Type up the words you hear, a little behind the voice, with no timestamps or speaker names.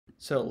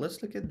So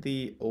let's look at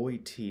the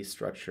OET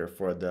structure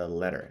for the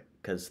letter,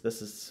 because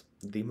this is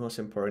the most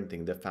important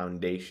thing, the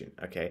foundation,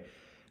 okay?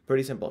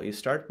 Pretty simple. You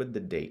start with the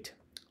date.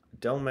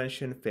 Don't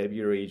mention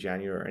February,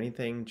 January, or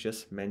anything.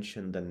 Just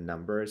mention the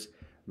numbers,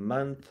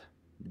 month,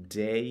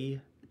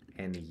 day,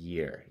 and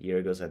year.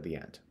 Year goes at the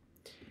end.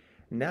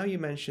 Now you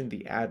mentioned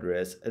the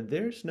address.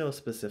 There's no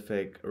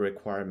specific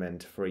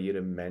requirement for you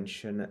to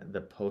mention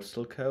the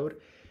postal code.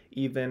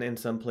 Even in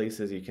some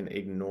places, you can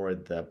ignore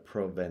the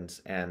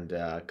province and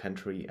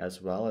country as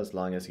well, as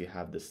long as you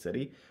have the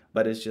city.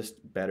 But it's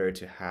just better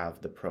to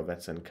have the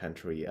province and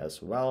country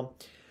as well.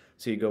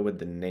 So you go with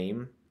the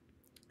name,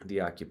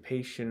 the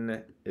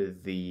occupation,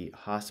 the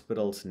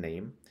hospital's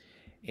name,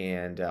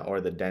 and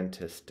or the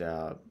dentist,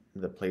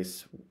 the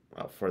place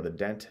for the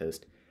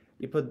dentist.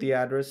 You put the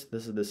address.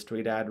 This is the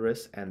street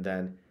address, and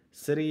then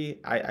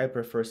city. I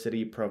prefer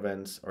city,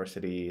 province, or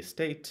city,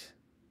 state,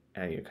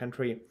 and your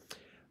country,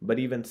 but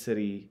even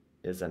city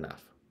is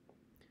enough.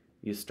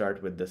 You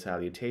start with the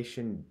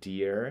salutation,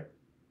 dear.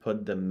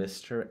 Put the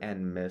Mr.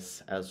 and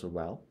Miss as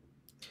well.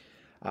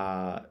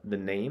 The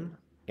name,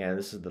 and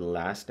this is the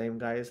last name,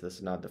 guys. This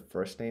is not the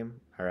first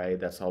name. All right,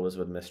 that's always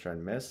with Mr.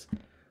 and Miss.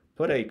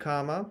 Put a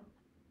comma.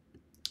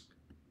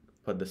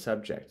 Put the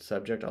subject.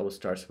 Subject always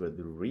starts with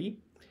re.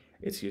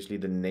 It's usually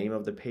the name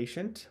of the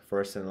patient,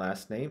 first and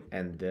last name,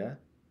 and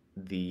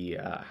the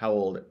how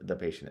old the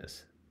patient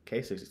is.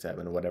 Okay,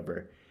 67,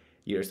 whatever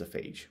years of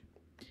age.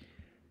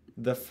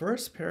 The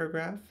first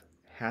paragraph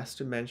has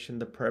to mention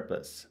the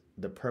purpose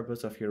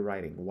of your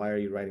writing. Why are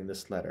you writing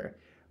this letter?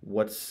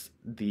 What's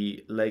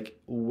the,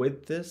 like,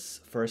 with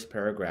this first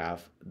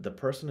paragraph, the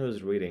person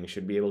who's reading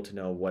should be able to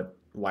know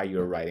why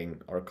you're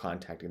writing or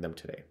contacting them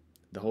today.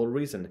 The whole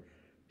reason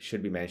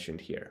should be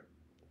mentioned here.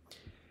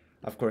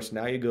 Of course,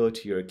 now you go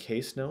to your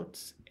case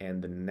notes,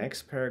 and the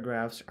next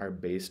paragraphs are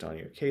based on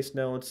your case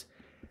notes.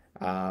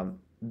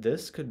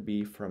 This could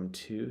be from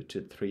 2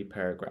 to 3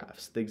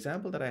 paragraphs. The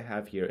example that I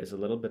have here is a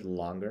little bit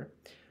longer.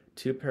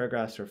 2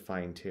 paragraphs are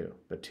fine too,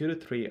 but 2 to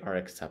 3 are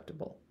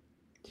acceptable.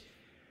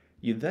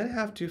 You then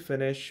have to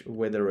finish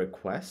with a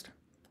request.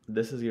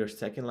 This is your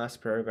second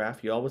last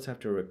paragraph. You always have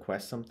to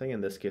request something.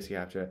 In this case, you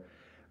have to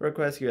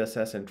request you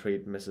assess and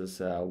treat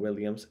Mrs.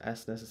 Williams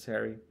as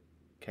necessary.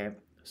 Okay,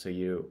 so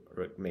you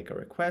make a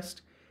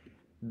request.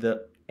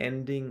 The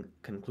ending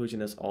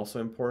conclusion is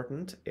also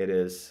important. It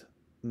is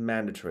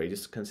mandatory.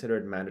 Just consider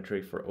it mandatory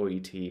for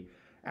OET.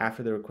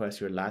 After the request,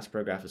 your last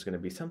paragraph is going to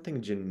be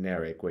something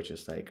generic, which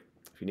is like,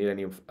 if you need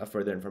any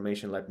further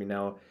information, let me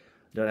know.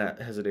 Don't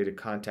hesitate to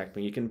contact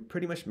me. You can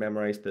pretty much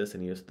memorize this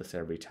and use this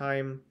every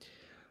time.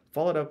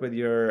 Followed up with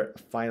your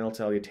final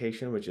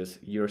salutation, which is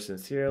yours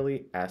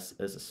sincerely. S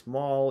is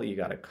small. You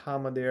got a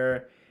comma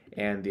there.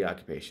 And the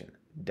occupation,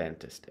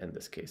 dentist in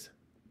this case.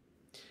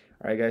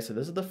 All right, guys, so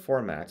this is the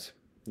format.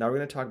 Now we're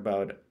going to talk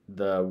about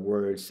the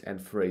words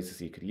and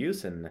phrases you could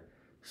use, and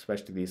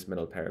especially these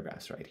middle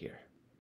paragraphs right here.